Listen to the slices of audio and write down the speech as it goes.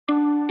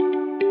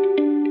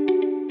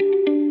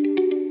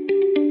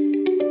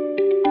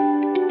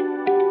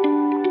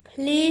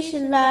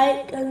Please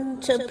like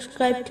and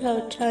subscribe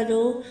to our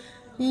channel.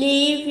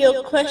 Leave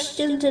your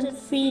questions and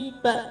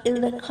feedback in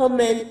the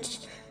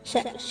comments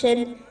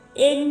section.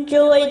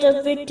 Enjoy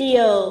the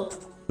video.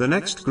 The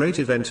next great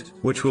event,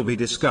 which will be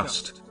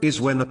discussed,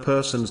 is when a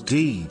person's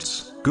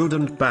deeds, good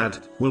and bad,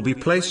 will be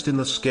placed in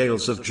the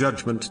scales of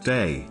Judgment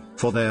Day,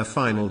 for their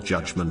final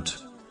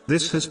judgment.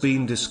 This has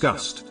been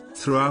discussed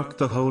throughout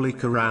the Holy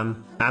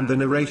Quran, and the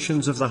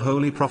narrations of the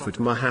Holy Prophet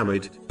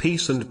Muhammad,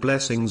 peace and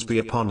blessings be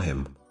upon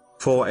him.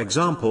 For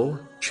example,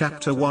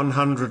 chapter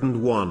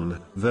 101,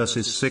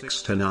 verses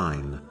 6 to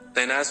 9.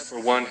 Then as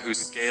for one whose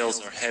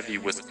scales are heavy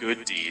with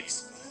good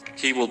deeds,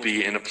 he will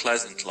be in a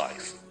pleasant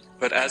life.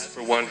 But as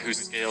for one whose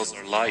scales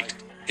are light,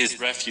 his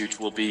refuge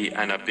will be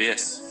an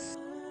abyss.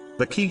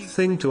 The key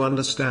thing to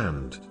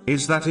understand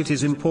is that it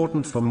is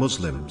important for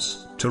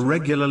Muslims to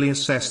regularly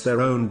assess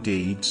their own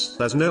deeds,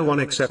 as no one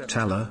except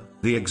Allah,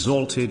 the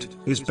Exalted,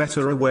 is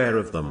better aware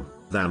of them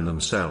than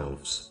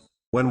themselves.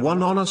 When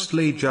one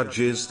honestly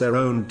judges their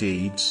own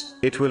deeds,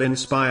 it will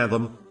inspire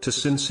them to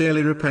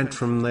sincerely repent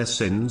from their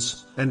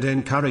sins and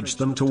encourage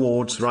them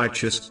towards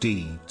righteous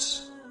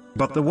deeds.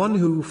 But the one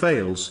who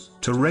fails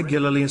to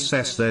regularly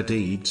assess their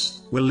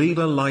deeds will lead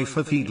a life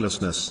of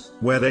heedlessness,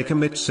 where they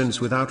commit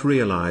sins without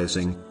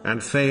realizing,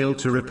 and fail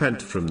to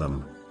repent from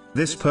them.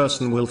 This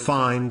person will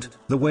find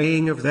the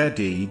weighing of their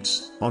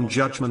deeds on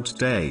Judgment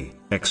Day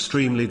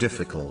extremely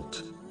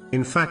difficult.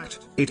 In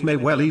fact, it may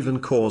well even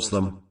cause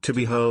them to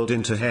be hurled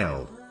into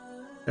hell.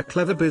 A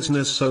clever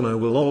business owner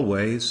will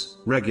always,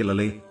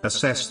 regularly,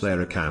 assess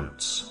their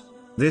accounts.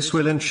 This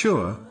will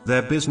ensure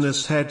their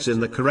business heads in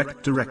the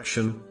correct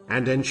direction,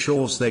 and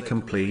ensures they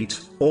complete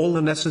all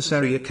the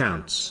necessary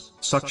accounts,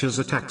 such as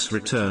a tax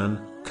return,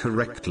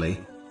 correctly.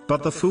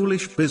 But the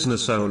foolish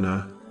business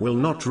owner will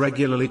not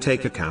regularly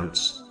take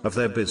accounts of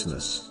their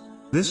business.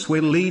 This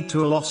will lead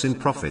to a loss in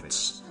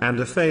profits, and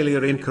a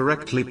failure in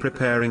correctly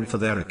preparing for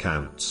their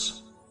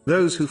accounts.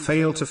 Those who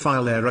fail to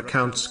file their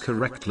accounts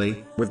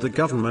correctly with the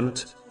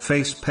government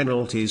face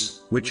penalties,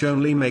 which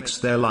only makes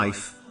their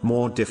life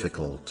more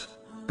difficult.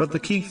 But the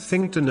key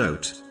thing to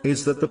note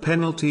is that the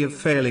penalty of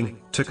failing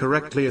to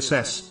correctly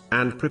assess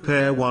and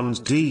prepare one's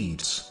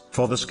deeds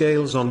for the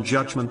scales on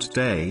Judgment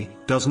Day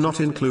does not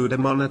include a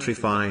monetary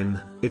fine.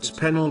 Its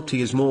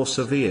penalty is more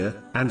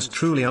severe and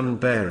truly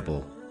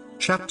unbearable.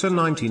 Chapter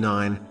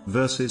 99,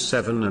 verses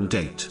 7 and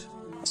 8.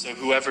 So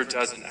whoever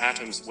does an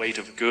atom's weight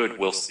of good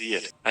will see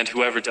it, and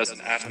whoever does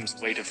an atom's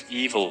weight of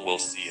evil will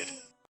see it.